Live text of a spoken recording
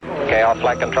Okay, all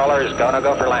flight controllers,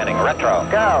 go for landing. Retro.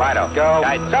 Go. Fido. Go.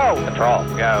 Guidance. Go. Control.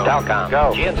 Go. Telcom.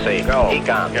 Go. GNC. Go.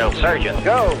 Ecom. Go. Surgeon.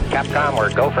 Go. Capcom,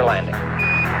 we're go for landing.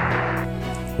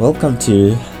 Welcome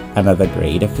to another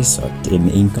great episode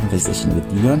in Conversation with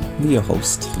Leon. I'm your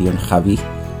host, Leon Javi,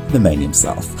 the man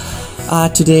himself.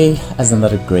 Today is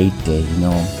another great day,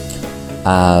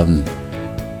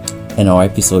 in our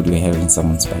episode, we're having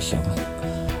someone special.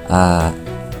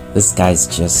 This guy's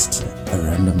just a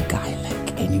random guy like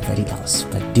anybody else,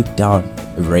 but deep down,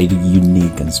 a very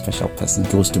unique and special person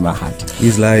close to my heart.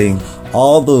 He's lying.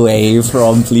 All the way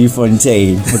from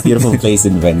Vleefontein, a beautiful place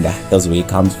in Venda. That's where he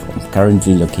comes from,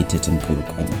 currently located in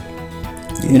Polokwane.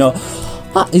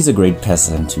 He's a great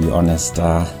person, to be honest.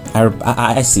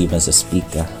 I see him as a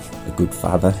speaker, a good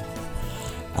father,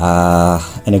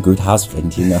 and a good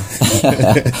husband,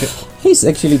 He's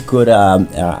actually good,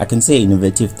 I can say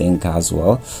innovative thinker as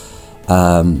well,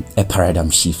 a paradigm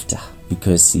shifter,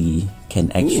 because he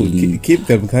can actually... keep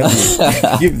them coming.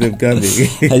 Keep them coming.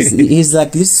 He's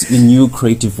like this new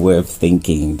creative way of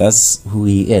thinking. That's who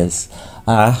he is.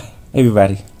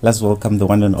 Everybody, let's welcome the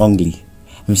one and only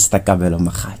Mr. Kabelo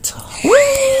Makgatho.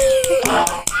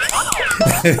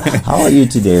 How are you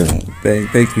today, man?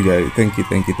 Thank you, guys. Thank you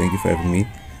for having me.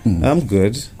 I'm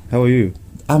good. How are you?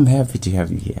 I'm happy to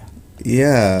have you here.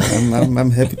 Yeah,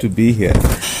 I'm happy to be here.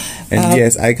 And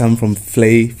yes, I come from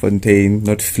Vleefontein,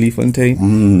 not Vleefontein.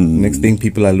 Next thing,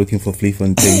 people are looking for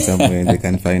Vleefontein somewhere and they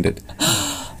can't find it.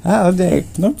 Okay,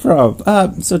 no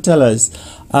problem. So tell us,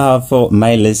 for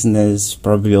my listeners,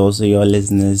 probably also your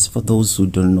listeners, for those who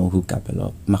don't know who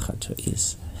Kabelo Makgatho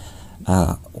is,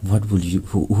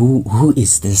 who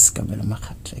is this Kabelo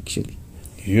Makgatho actually?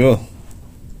 Yeah,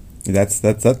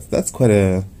 that's quite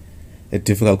a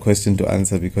difficult question to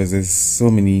answer, because there's so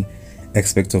many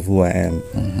aspects of who I am.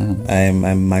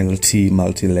 I'm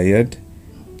multi-layered.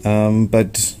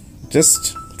 But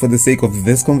just for the sake of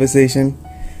this conversation,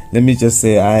 let me just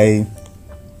say I'm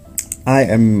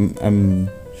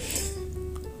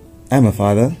a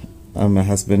father. I'm a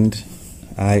husband.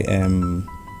 I'm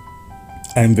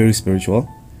very spiritual.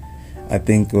 I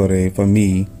think for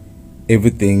me,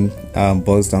 everything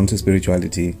boils down to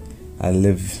spirituality. I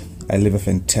live a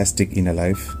fantastic inner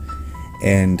life,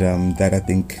 and that I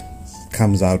think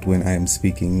comes out when I am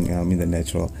speaking in the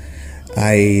natural.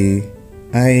 I'm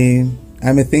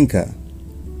a thinker,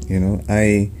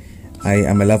 I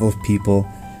am a lover of people.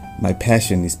 My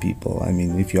passion is people. I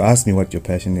mean, if you ask me what your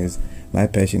passion is, my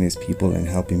passion is people and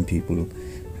helping people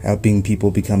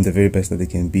become the very best that they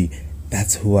can be.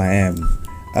 That's who I am.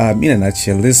 In a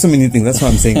nutshell, there's so many things. That's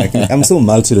what I'm saying. Like, I'm so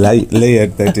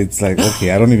multi-layered that it's like,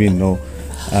 okay, I don't even know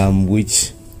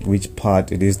which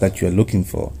part it is that you're looking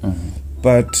for.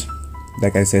 But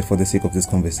like I said, for the sake of this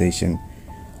conversation,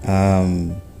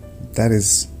 that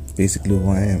is basically who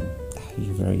I am.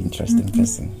 You're a very interesting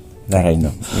person. That I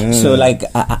know. Yeah. So like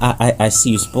I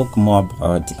see you spoke more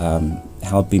about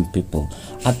helping people.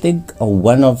 I think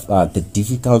one of the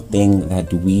difficult thing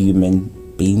that we human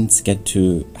beings get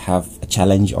to have a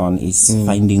challenge on is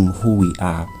finding who we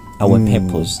are, our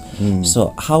purpose.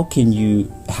 So how can you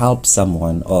help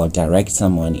someone or direct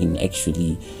someone in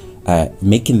actually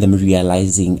making them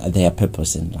realizing their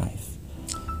purpose in life?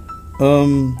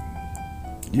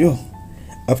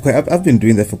 I've been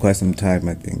doing that for quite some time,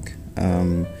 I think.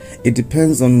 It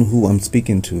depends on who I'm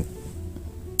speaking to.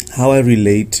 How I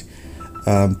relate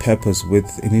purpose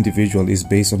with an individual is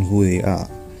based on who they are,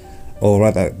 or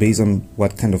rather based on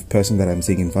what kind of person that I'm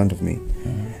seeing in front of me.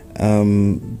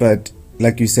 But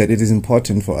like you said, it is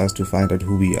important for us to find out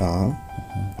who we are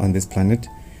on this planet.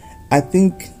 I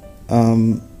think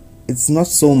it's not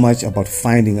so much about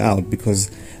finding out, because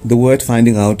the word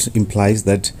finding out implies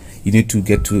that you need to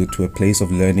get to a place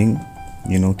of learning,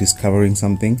 discovering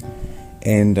something.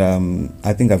 And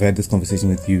I think I've had this conversation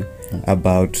with you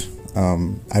about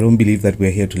I don't believe that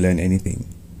we're here to learn anything.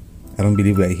 I don't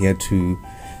believe we're here to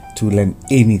learn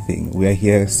anything. We are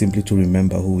here simply to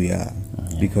remember who we are,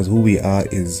 because who we are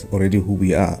is already who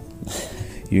we are.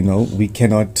 We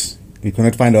cannot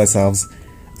find ourselves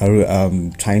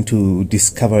trying to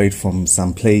discover it from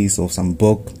some place or some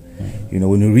book.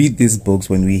 When we read these books,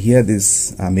 when we hear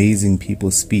these amazing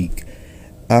people speak,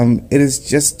 it is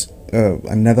just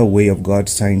another way of God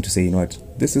trying to say,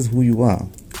 this is who you are.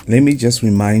 Let me just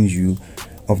remind you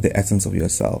of the essence of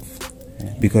yourself,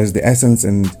 because the essence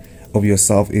of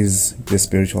yourself is the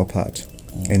spiritual part.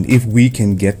 And if we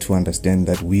can get to understand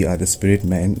that we are the spirit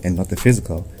man and not the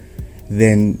physical,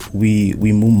 then we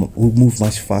move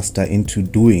much faster into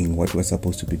doing what we're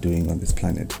supposed to be doing on this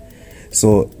planet.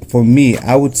 So for me,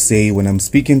 I would say when I'm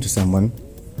speaking to someone,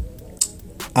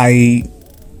 I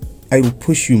will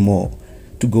push you more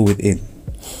to go within.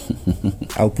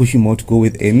 I'll push you more to go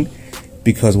within,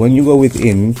 because when you go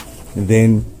within,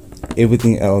 then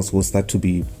everything else will start to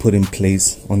be put in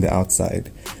place on the outside.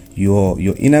 Your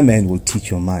inner man will teach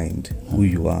your mind who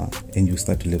you are, and you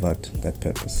start to live out that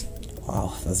purpose.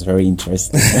 Wow, that's very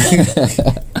interesting.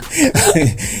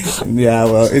 Yeah,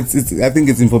 well, it's I think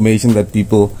it's information that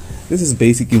people. This is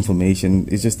basic information.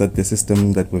 It's just that the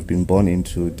system that we've been born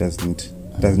into doesn't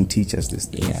teach us this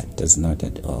thing. Yeah, it does not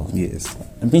at all. Yes.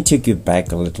 Let me take you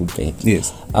back a little bit.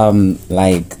 Yes.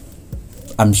 Like,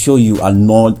 I'm sure you are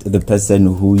not the person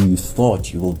who you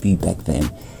thought you will be back then.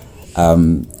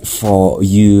 For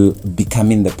you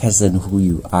becoming the person who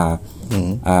you are,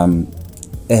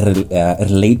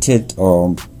 related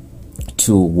or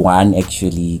to one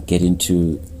actually getting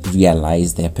to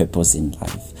realize their purpose in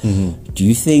life. Do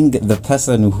you think the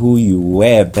person who you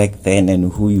were back then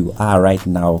and who you are right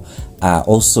now are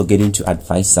also getting to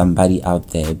advise somebody out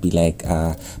there, be like,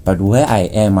 but where I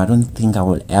am, I don't think I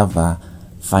will ever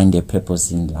find a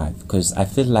purpose in life? Because I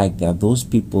feel like there are those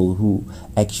people who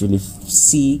actually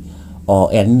see or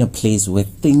are in a place where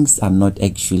things are not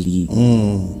actually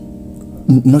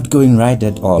not going right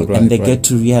at all, Right, and they right. get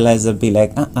to realize and be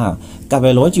like,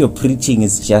 Kabelo, what you're preaching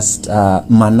is just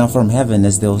manna from heaven,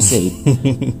 as they'll say.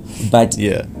 But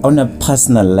Yeah. on a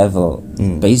personal level,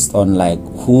 based on like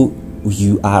who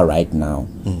you are right now,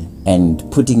 and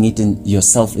putting it in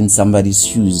yourself in somebody's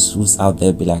shoes who's out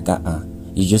there, be like,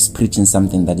 you're just preaching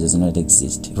something that does not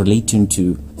exist, relating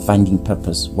to finding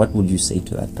purpose. What would you say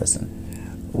to that person?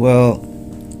 Well,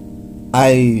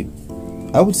 I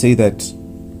would say that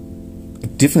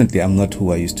definitely I'm not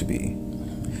who I used to be.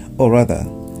 Or rather,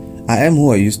 I am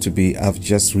who I used to be. I've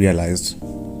just realized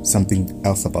something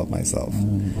else about myself.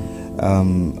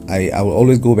 I will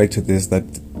always go back to this, that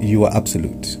you are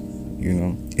absolute. You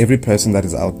know, every person that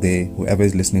is out there, whoever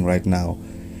is listening right now,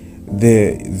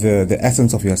 the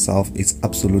essence of yourself is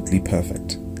absolutely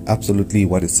perfect, absolutely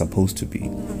what it's supposed to be.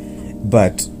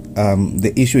 But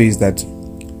the issue is that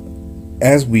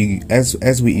as we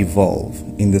evolve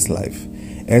in this life,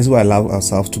 as we allow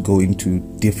ourselves to go into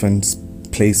different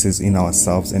places in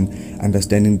ourselves and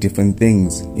understanding different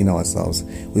things in ourselves,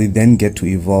 we then get to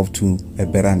evolve to a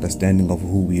better understanding of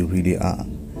who we really are.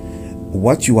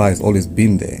 What you are has always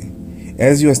been there.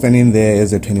 As you are standing there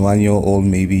as a 21-year-old,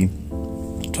 maybe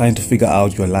trying to figure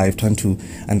out your life, trying to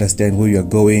understand where you're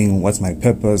going, what's my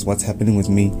purpose, what's happening with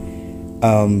me,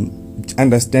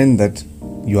 understand that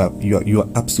you are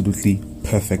absolutely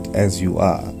perfect as you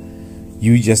are.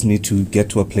 You just need to get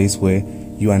to a place where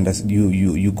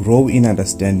you grow in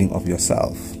understanding of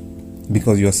yourself,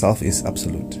 because yourself is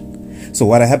absolute. So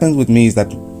what happens with me is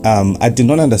that I did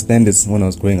not understand this when I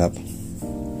was growing up.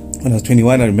 When I was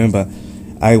 21, I remember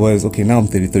I was, okay, now I'm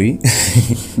 33.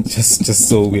 just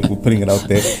so we're putting it out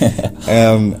there.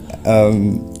 When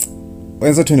I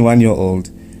was a 21-year-old,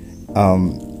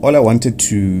 all I wanted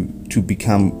to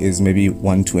become is maybe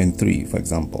 1, 2, and 3, for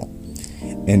example.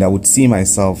 And I would see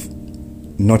myself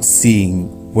not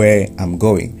seeing where I'm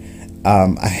going.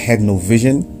 I had no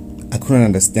vision. I couldn't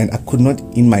understand. I could not,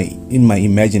 in my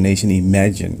imagination,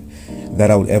 imagine that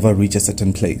I would ever reach a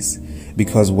certain place.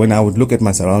 Because when I would look at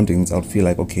my surroundings, I would feel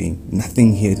like, okay,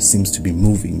 nothing here seems to be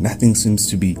moving. Nothing seems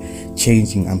to be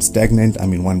changing. I'm stagnant.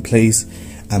 I'm in one place.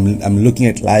 I'm looking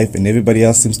at life, and everybody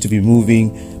else seems to be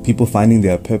moving. People finding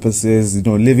their purposes,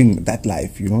 living that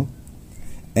life,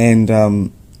 And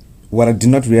what I did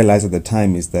not realize at the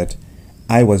time is that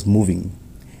I was moving.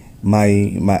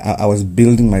 I was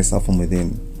building myself from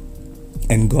within,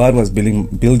 and God was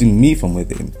building me from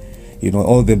within.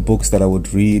 All the books that I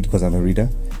would read, because I'm a reader.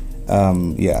 Okay.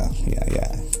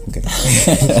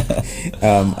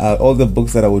 All the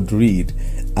books that I would read,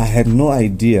 I had no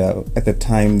idea at the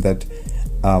time that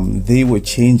they were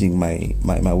changing my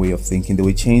way of thinking. They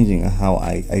were changing how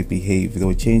I behave. They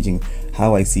were changing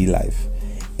how I see life.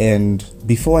 And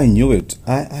before I knew it,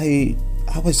 I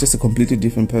was just a completely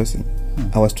different person.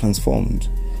 I was transformed.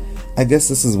 I guess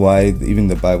this is why even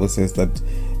the Bible says that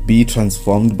be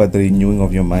transformed by the renewing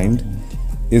of your mind.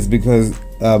 It's because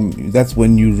that's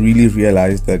when you really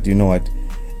realize that,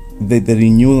 the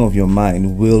renewing of your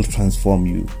mind will transform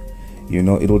you.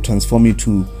 It will transform you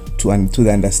to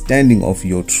the understanding of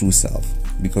your true self,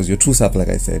 because your true self, like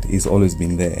I said, is always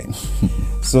been there.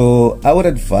 So I would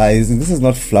advise, and this is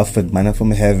not fluff and manna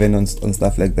from heaven on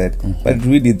stuff like that, but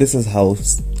really this is how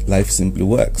life simply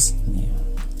works. Yeah.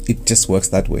 It just works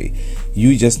that way.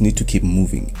 You just need to keep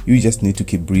moving. You just need to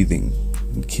keep breathing.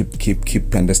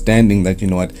 Keep understanding that,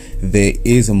 there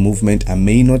is a movement. I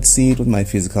may not see it with my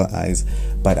physical eyes,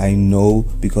 but I know,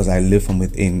 because I live from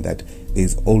within, that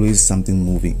there's always something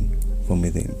moving from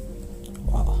within.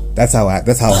 Wow. That's how I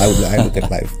look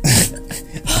at life.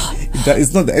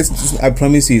 It's not. I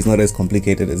promise you, it's not as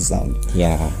complicated as it sounds.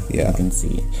 Yeah, I can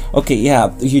see. Okay,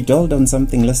 yeah, you dwelled on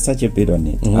something. Let's touch a bit on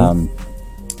it.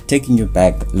 Taking you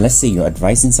back, let's say you're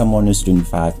advising someone who's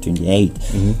 25, 28,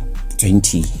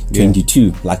 20,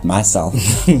 22, like myself.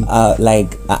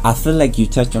 Like, I feel like you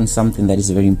touched on something that is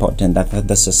very important, that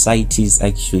the society is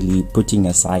actually putting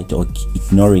aside or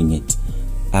ignoring it.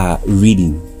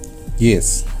 Reading.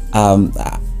 Yes.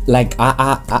 Like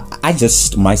I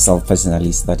just myself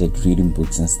personally started reading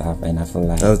books and stuff, and I feel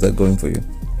like, how's that going for you?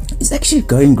 It's actually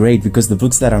going great, because the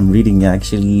books that I'm reading are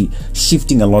actually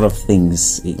shifting a lot of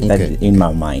things in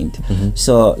my mind.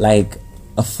 So, like,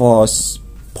 for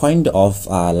point of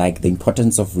like the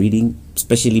importance of reading,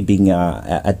 especially being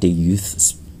at the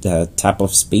youth type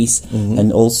of space,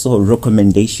 and also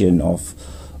recommendation of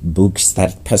books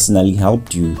that personally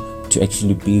helped you to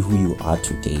actually be who you are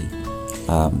today.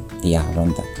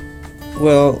 Around that.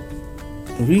 Well,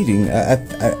 reading.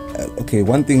 Okay,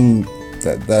 one thing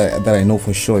that I know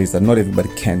for sure is that not everybody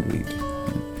can read.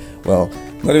 Well,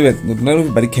 not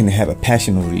everybody can have a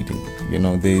passion of reading. You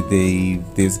know,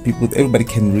 there's people. Everybody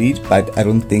can read, but I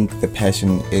don't think the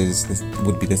passion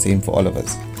would be the same for all of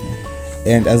us.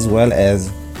 And as well as,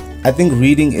 I think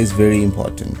reading is very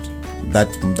important.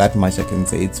 That much I can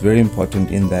say. It's very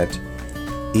important in that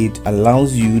it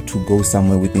allows you to go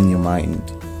somewhere within your mind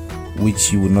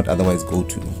which you would not otherwise go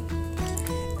to.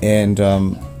 And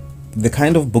the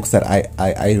kind of books that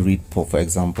I read, for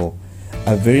example,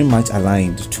 are very much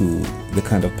aligned to the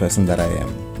kind of person that I am.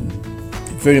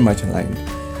 Very much aligned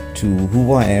to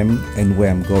who I am and where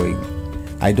I'm going.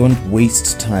 I don't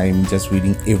waste time just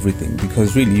reading everything,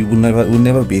 because really you will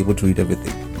never be able to read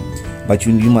everything. But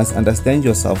you must understand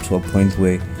yourself to a point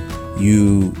where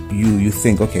you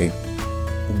think, okay,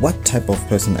 what type of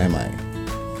person am I?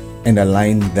 And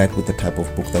align that with the type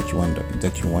of book that you want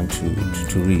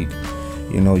to read.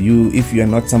 You know, if you are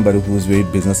not somebody who is very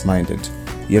business minded,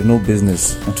 you have no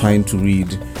business trying to read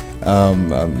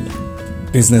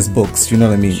business books. You know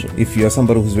what I mean? Sure. If you are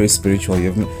somebody who's very spiritual,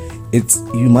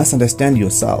 you must understand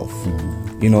yourself.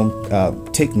 You know,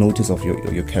 take notice of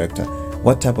your character.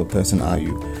 What type of person are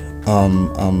you?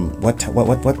 What are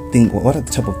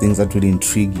the type of things that really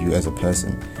intrigue you as a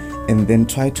person? And then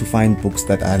try to find books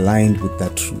that are aligned with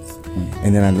that truth,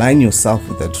 and then align yourself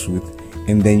with that truth,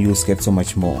 and then you'll get so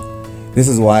much more. This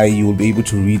is why you will be able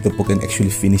to read the book and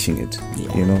actually finishing it.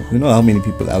 You know how many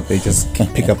people out there just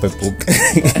pick up a book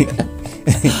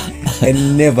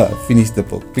and never finish the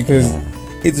book because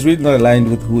it's really not aligned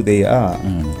with who they are.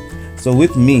 So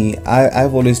with me,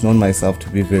 I've always known myself to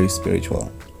be very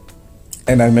spiritual.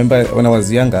 And I remember when I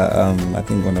was younger, I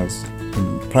think when I was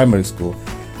in primary school,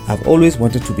 I've always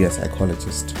wanted to be a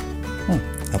psychologist.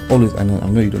 I've always, I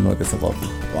know you don't know this about me.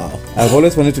 Wow. I've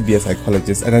always wanted to be a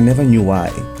psychologist, and I never knew why.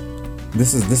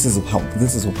 This is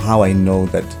how I know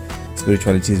that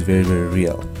spirituality is very, very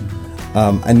real.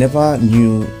 I never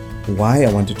knew why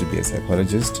I wanted to be a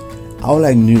psychologist. All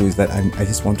I knew is that I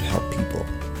just want to help people.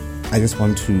 I just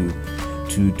want to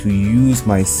use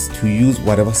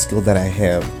whatever skill that I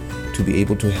have to be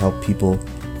able to help people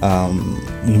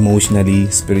emotionally,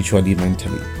 spiritually,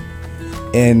 mentally.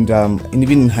 And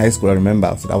even in high school, I remember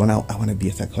I said, I want to be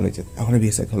a psychologist. I want to be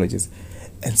a psychologist,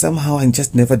 and somehow I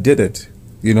just never did it.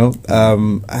 You know,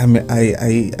 I'm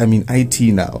in IT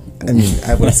now. I mean,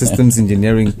 I was systems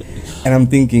engineering, and I'm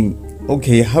thinking,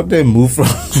 okay, how do I move from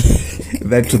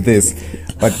that to this?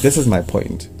 But this is my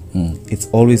point. It's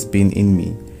always been in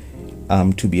me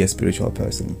to be a spiritual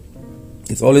person.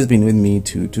 It's always been with me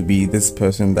to be this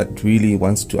person that really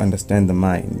wants to understand the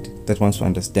mind, that wants to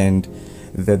understand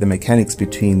the mechanics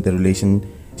between the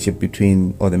relationship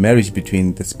between, or the marriage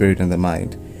between the spirit and the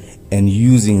mind, and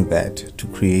using that to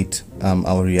create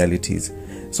our realities.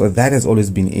 So that has always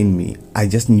been in me. I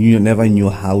just never knew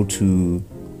how to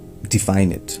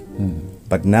define it.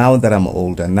 But now that I'm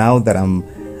older, now that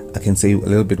I can say a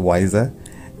little bit wiser,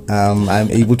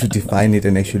 I'm able to define it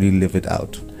and actually live it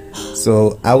out.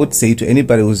 So I would say to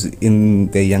anybody who's in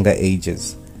their younger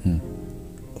ages,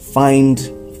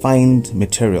 find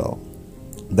material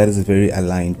that is very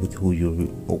aligned with who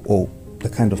you or the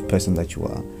kind of person that you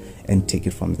are, and take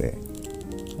it from there.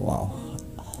 Wow,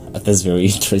 that's very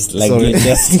interesting. Like, Sorry. you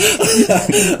just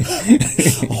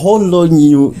a whole lot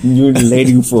new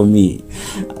learning for me.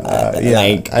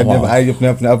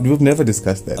 We've never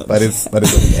discussed that, but it's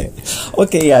okay.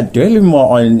 Okay, yeah, dwelling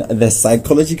more on the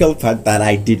psychological part that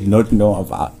I did not know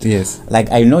about. Yes. Like,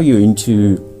 I know you're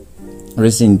into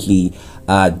recently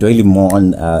dwelling more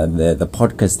on the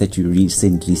podcast that you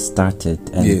recently started,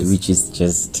 and Yes. which is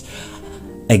just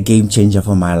a game changer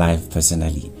for my life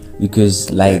personally. because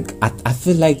like I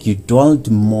feel like you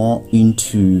dwelled more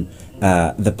into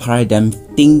the paradigm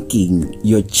thinking.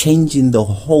 You're changing the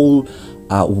whole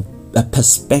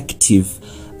perspective.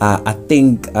 I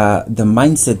think the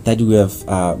mindset that we have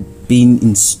been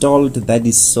installed, that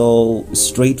is so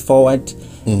straightforward,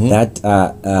 that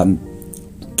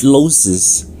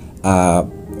closes a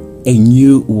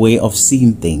new way of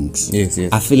seeing things. Yes.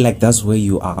 I feel like that's where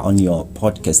you are on your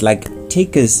podcast. Like,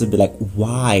 take us to be like,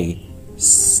 why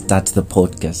start the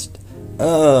podcast?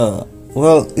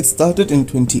 Well, it started in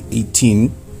 2018,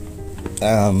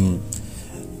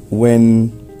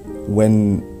 when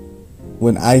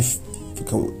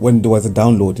there was a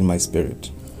download in my spirit.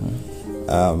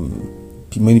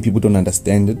 Many people don't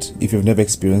understand it. If you've never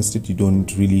experienced it, you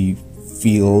don't really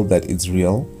feel that it's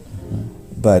real.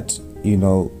 But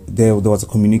there was a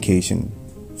communication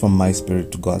from my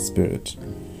spirit to God's spirit,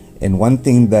 and one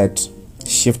thing that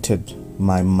shifted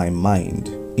my mind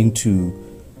into,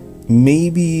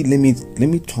 maybe let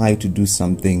me try to do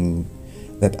something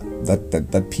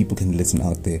that people can listen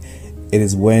out there. It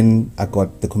is when I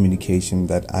got the communication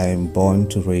that I am born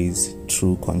to raise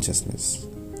true consciousness,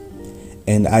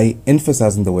 and I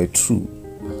emphasize on the word true.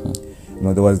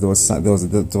 There was this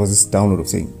download of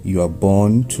saying you are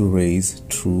born to raise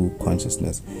true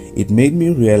consciousness. It made me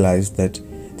realize that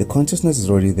the consciousness is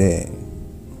already there.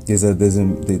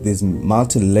 There's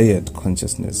multi-layered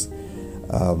consciousness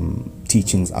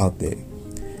teachings out there,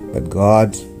 but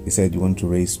God, He said, you want to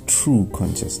raise true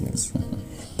consciousness.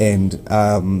 And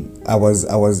I was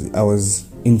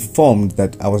informed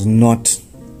that I was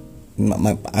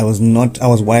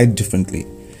wired differently,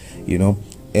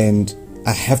 and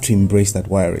I have to embrace that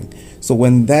wiring. So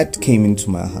when that came into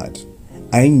my heart,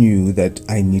 I knew that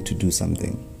I need to do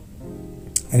something.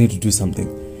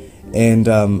 And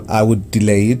I would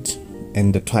delay it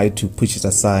and try to push it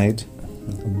aside,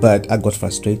 but I got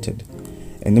frustrated.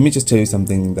 And let me just tell you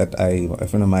something that a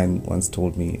friend of mine once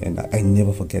told me, and I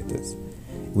never forget this,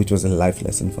 which was a life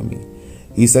lesson for me.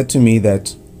 He said to me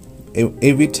that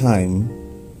every time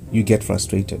you get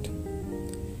frustrated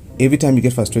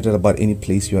about any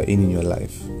place you are in your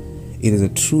life, it is a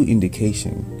true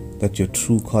indication that your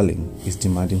true calling is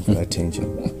demanding for your attention.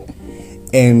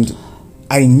 And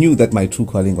I knew that my true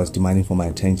calling was demanding for my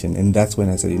attention, and that's when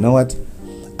I said, you know what,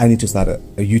 I need to start a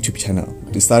YouTube channel.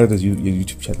 I started a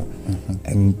YouTube channel,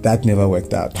 and that never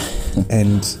worked out.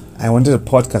 And I wanted a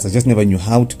podcast, I just never knew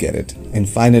how to get it. And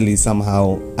finally,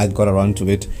 somehow, I got around to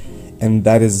it, and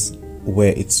that is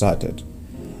where it started.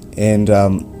 And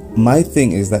my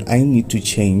thing is that I need to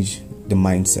change the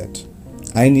mindset.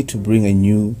 I need to bring a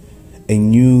new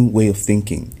way of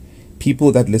thinking.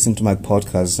 People that listen to my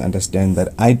podcast understand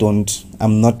that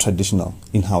I'm not traditional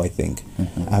in how I think.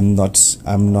 I'm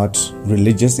not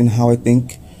religious in how I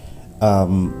think,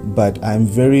 but I'm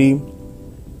very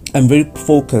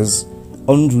focused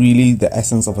on really the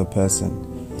essence of a person,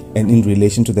 and in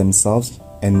relation to themselves,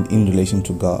 and in relation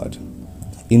to God,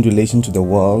 in relation to the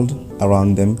world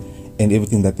around them, and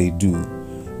everything that they do.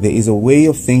 There is a way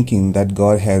of thinking that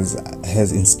God has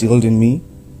instilled in me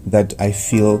that I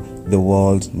feel the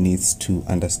world needs to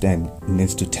understand,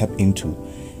 needs to tap into.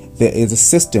 There is a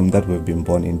system that we've been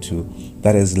born into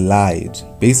that has lied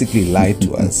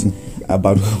to us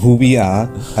about who we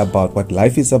are, about what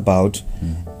life is about,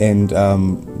 and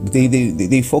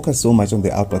they focus so much on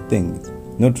the outward things,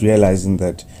 not realizing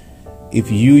that if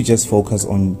you just focus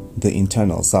on the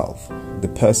internal self, the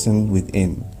person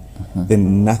within,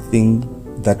 then nothing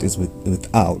that is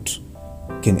without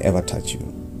can ever touch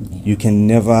you. You can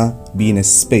never be in a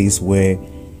space where,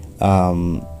 how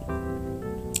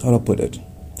do I put it?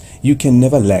 You can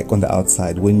never lack on the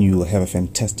outside when you have a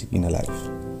fantastic inner life.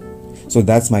 So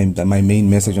that's my main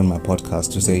message on my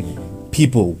podcast, to say,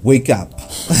 people, wake up.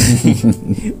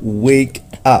 Wake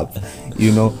up.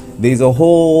 There's a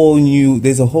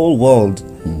whole world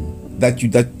that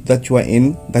you are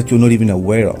in that you're not even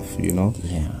aware of,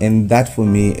 And that for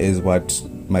me is what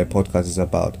my podcast is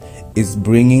about. Is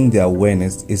bringing the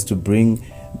awareness, is to bring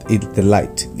the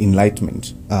light,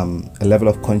 enlightenment, a level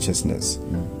of consciousness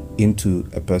into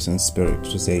a person's spirit,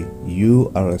 to say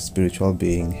you are a spiritual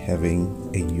being having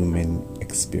a human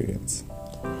experience.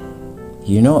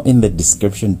 In the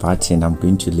description button, I'm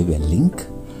going to leave a link.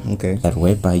 Okay. That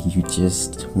whereby you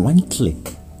just one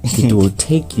click, it will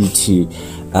take you to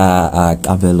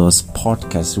Kabelo's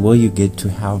podcast, where you get to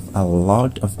have a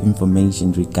lot of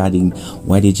information regarding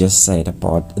what he just said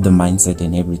about the mindset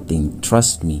and everything.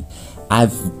 Trust me,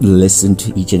 I've listened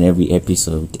to each and every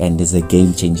episode, and it's a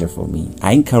game changer for me.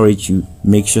 I encourage you,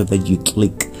 make sure that you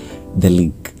click the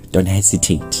link. Don't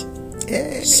hesitate,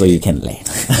 so you can learn.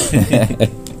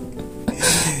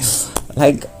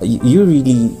 like you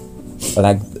really,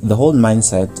 like the whole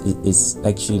mindset is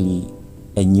actually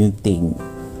a new thing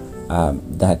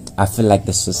that I feel like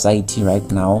the society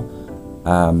right now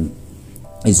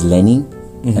is learning.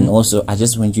 And also I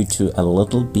just want you to a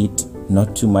little bit,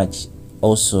 not too much,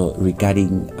 also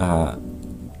regarding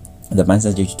the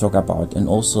mindset that you talk about, and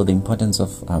also the importance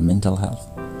of mental health.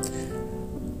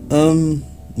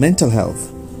 Mental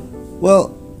health.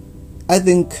 Well, I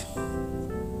think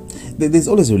there's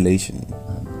always a relation.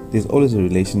 There's always a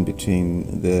relation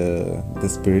between the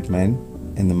spirit man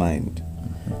and the mind.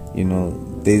 You know,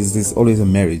 there's always a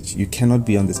marriage. You cannot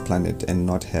be on this planet and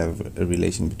not have a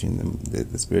relation between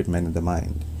the spirit man and the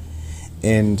mind.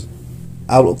 And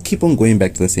I'll keep on going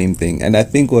back to the same thing. And I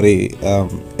think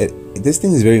this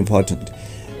thing is very important.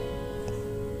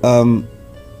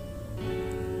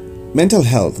 Mental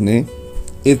health,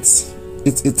 it's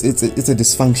a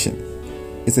dysfunction.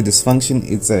 It's a dysfunction.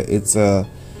 It's a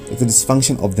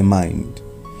dysfunction of the mind.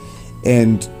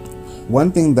 And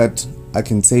one thing that I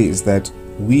can say is that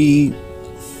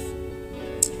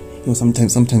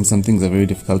sometimes some things are very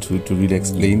difficult to really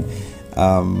explain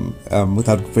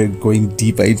without going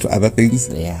deeper into other things.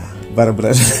 Yeah. But I'm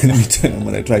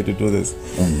gonna try to do this.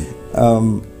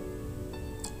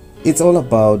 It's all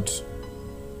about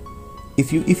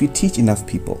if you teach enough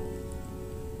people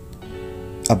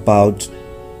about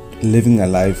living a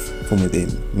life from within.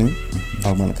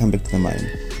 I'm gonna come back to the mind.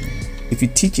 If you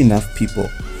teach enough people,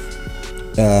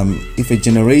 if a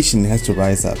generation has to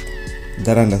rise up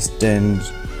that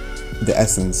understands the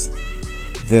essence,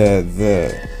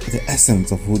 the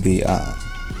essence of who they are,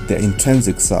 their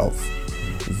intrinsic self,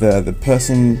 the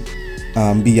person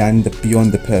beyond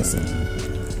the person.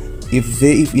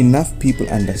 If enough people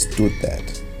understood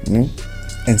that,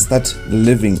 and start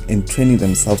living and training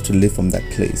themselves to live from that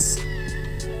place,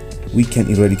 we can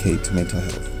eradicate mental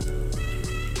health.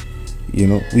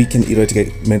 We can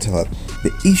eradicate mental health.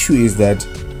 The issue is that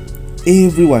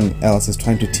everyone else is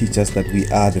trying to teach us that we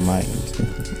are the mind.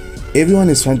 Everyone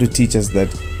is trying to teach us that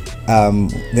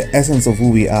the essence of who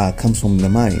we are comes from the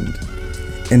mind.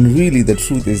 And really the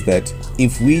truth is that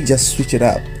if we just switch it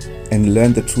up and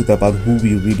learn the truth about who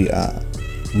we really are,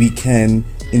 we can,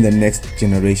 in the next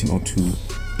generation or two,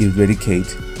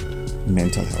 eradicate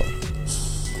mental health.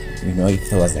 If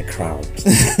there was a crowd,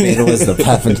 it was the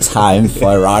perfect time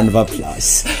for a round of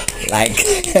applause. Like,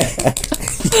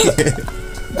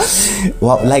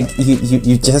 wow, like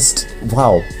you just,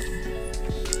 wow.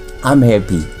 I'm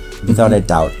happy, without a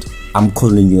doubt. I'm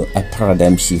calling you a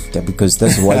paradigm shifter because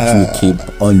that's what you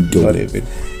keep on doing. Not even.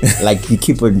 Like, you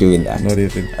keep on doing that. Not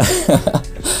even.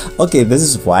 Okay, this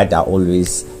is what I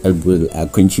always will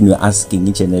continue asking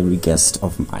each and every guest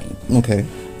of mine. Okay.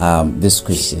 This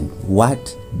question: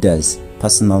 what does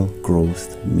personal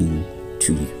growth mean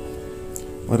to you?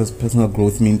 What does personal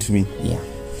growth mean to me? Yeah.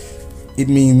 It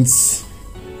means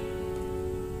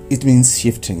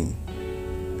shifting.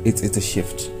 It's a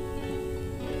shift.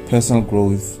 Personal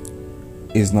growth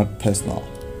is not personal.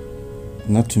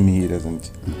 Not to me, it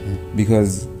isn't.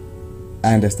 Because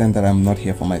I understand that I'm not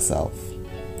here for myself.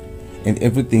 And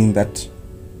everything that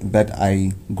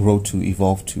I grow to,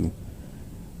 evolve to,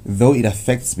 though it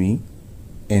affects me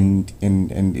and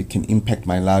it can impact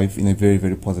my life in a very,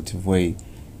 very positive way,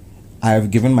 I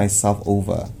have given myself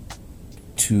over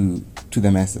to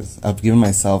the masses. I've given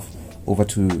myself over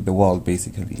to the world,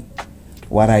 basically.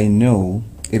 What I know,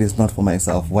 it is not for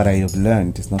myself. What I have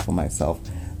learned is not for myself.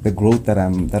 The growth that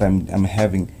I'm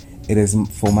having, it is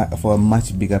for a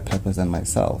much bigger purpose than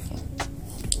myself.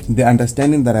 The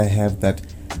understanding that I have that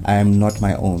I am not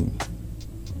my own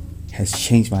has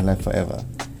changed my life forever.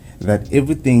 That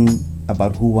everything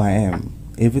about who I am,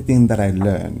 everything that I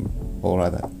learn, or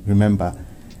rather, remember,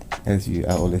 as I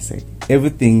always say,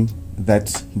 everything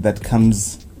that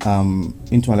comes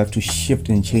into my life to shift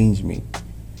and change me,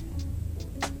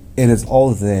 it is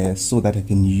all there so that I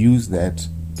can use that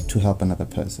to help another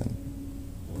person.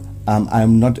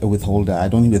 I'm not a withholder. I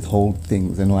don't withhold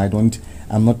things.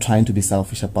 I'm not trying to be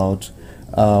selfish about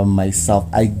myself.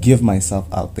 I give myself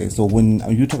out there. So when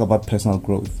you talk about personal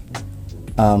growth,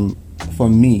 for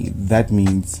me, that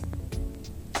means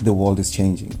the world is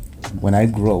changing. When I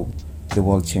grow, the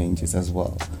world changes as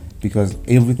well, because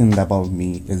everything about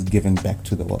me is given back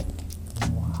to the world.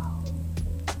 Wow.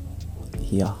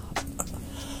 Yeah.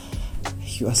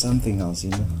 You are something else,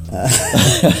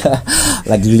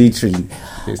 like literally.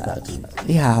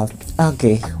 Yeah.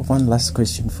 Okay. One last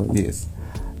question for you. Yes.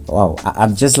 Wow.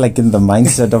 I'm just like in the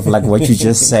mindset of like what you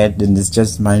just said, and it's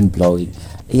just mind blowing.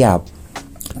 Yeah.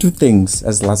 Two things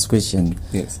as last question.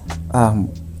 Yes. A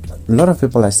lot of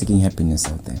people are seeking happiness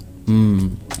out there.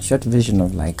 Short vision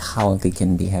of like how they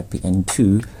can be happy, and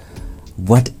 2,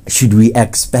 what should we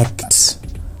expect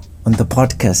on the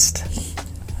podcast?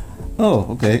 Oh,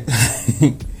 okay.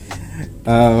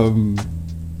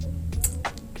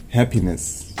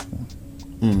 Happiness.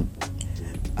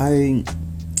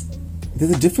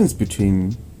 There's a difference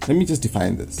between. Let me just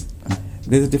define this.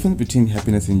 There's a difference between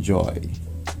happiness and joy.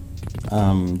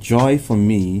 Joy for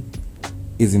me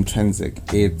is intrinsic.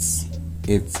 It's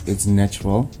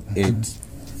natural. It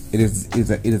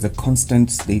is a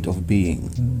constant state of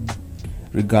being,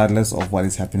 regardless of what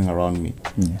is happening around me.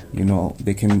 You know,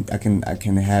 I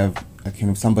can have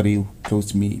somebody close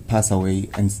to me pass away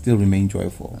and still remain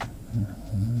joyful.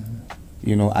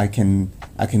 You know, I can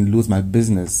lose my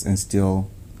business and still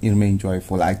remain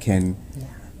joyful. I can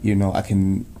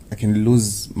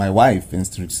lose my wife and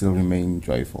still remain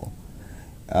joyful.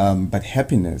 But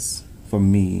happiness for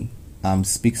me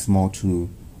speaks more to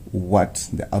what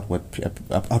the outward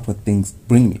things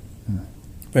bring me.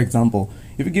 For example,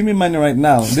 if you give me money right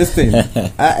now, this thing,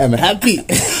 I am happy.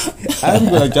 I'm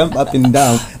gonna jump up and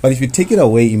down. But if you take it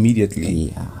away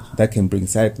immediately, that can bring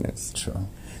sadness. True.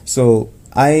 So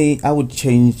I would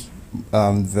change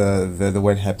the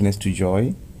word happiness to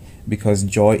joy, because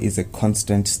joy is a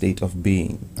constant state of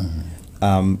being.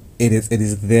 It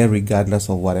is there regardless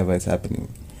of whatever is happening.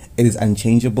 It is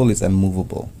unchangeable. It's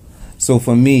unmovable. So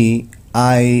for me,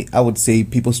 I would say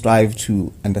people strive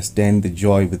to understand the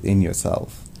joy within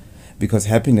yourself, because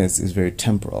happiness is very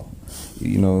temporal.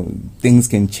 You know, things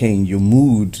can change. Your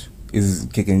mood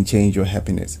can change your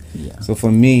happiness. So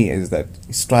for me, is that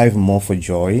strive more for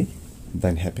joy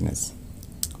than happiness.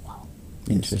 Wow,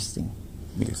 interesting.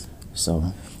 Yes.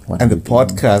 So, and the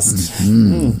podcast.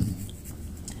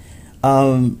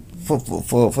 For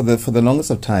the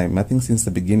longest of time, I think since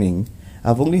the beginning,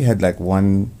 I've only had like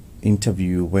one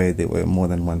interview where there were more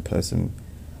than one person,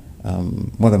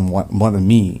 more than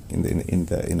me in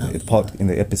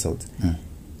the episodes.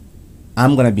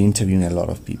 I'm gonna be interviewing a lot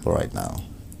of people right now.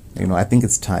 You know, I think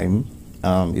it's time.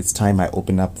 It's time I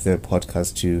open up the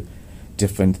podcast to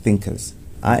different thinkers.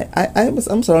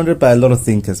 I'm surrounded by a lot of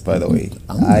thinkers, by the way.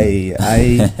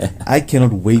 I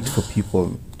cannot wait for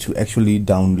people to actually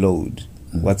download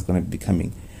what's going to be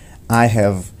coming. I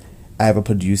have a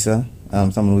producer,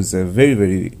 someone who's a very,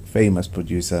 very famous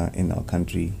producer in our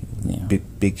country.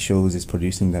 Big shows is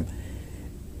producing them,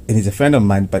 and he's a friend of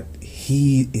mine. But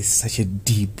he is such a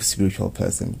deep spiritual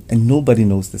person, and nobody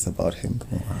knows this about him.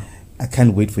 I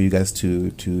can't wait for you guys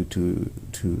to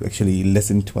actually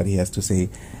listen to what he has to say.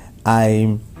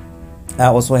 I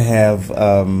also have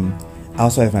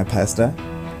my pastor.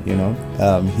 You know,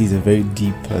 he's a very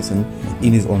deep person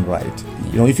in his own right.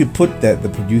 You know, if you put the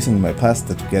producer and my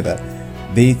pastor together,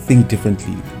 they think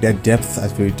differently. Their depths are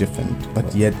very different,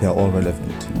 but yet they're all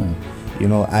relevant. You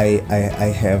know, I've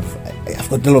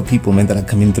got a lot of people, man, that are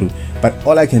coming through. But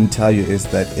all I can tell you is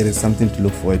that it is something to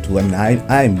look forward to, and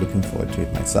I'm looking forward to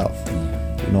it myself.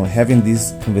 You know, having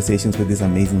these conversations with these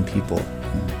amazing people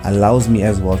allows me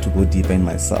as well to go deeper in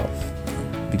myself.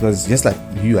 Because just like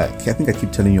you, I think I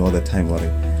keep telling you all the time, Wally,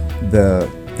 the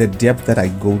depth that I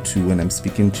go to when I'm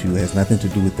speaking to you has nothing to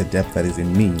do with the depth that is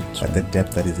in me, but the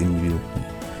depth that is in you.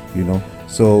 You know,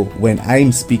 so when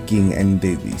I'm speaking and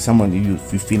you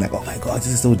feel like, oh my God, this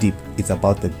is so deep, it's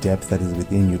about the depth that is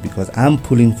within you, because I'm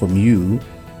pulling from you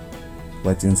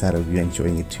what's inside of you and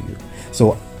showing it to you.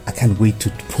 So I can't wait to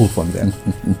pull from them.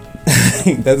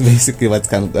 That's basically what's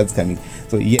coming.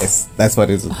 So yes, that's what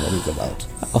it's about.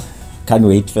 Oh, can't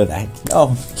wait for that.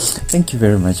 Oh, thank you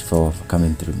very much for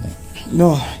coming through, man.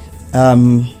 No,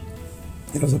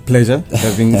 it was a pleasure.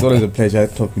 It's always a pleasure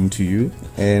talking to you.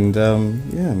 And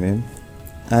yeah, man,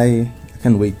 I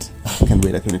can't wait. I can't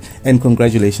wait. And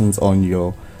congratulations on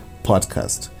your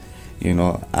podcast. You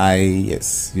know,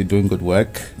 yes, you're doing good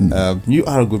work. You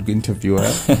are a good interviewer.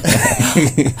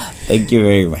 Thank you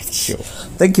very much. Sure.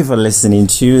 Thank you for listening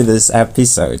to this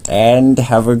episode, and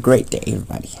have a great day,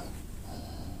 everybody.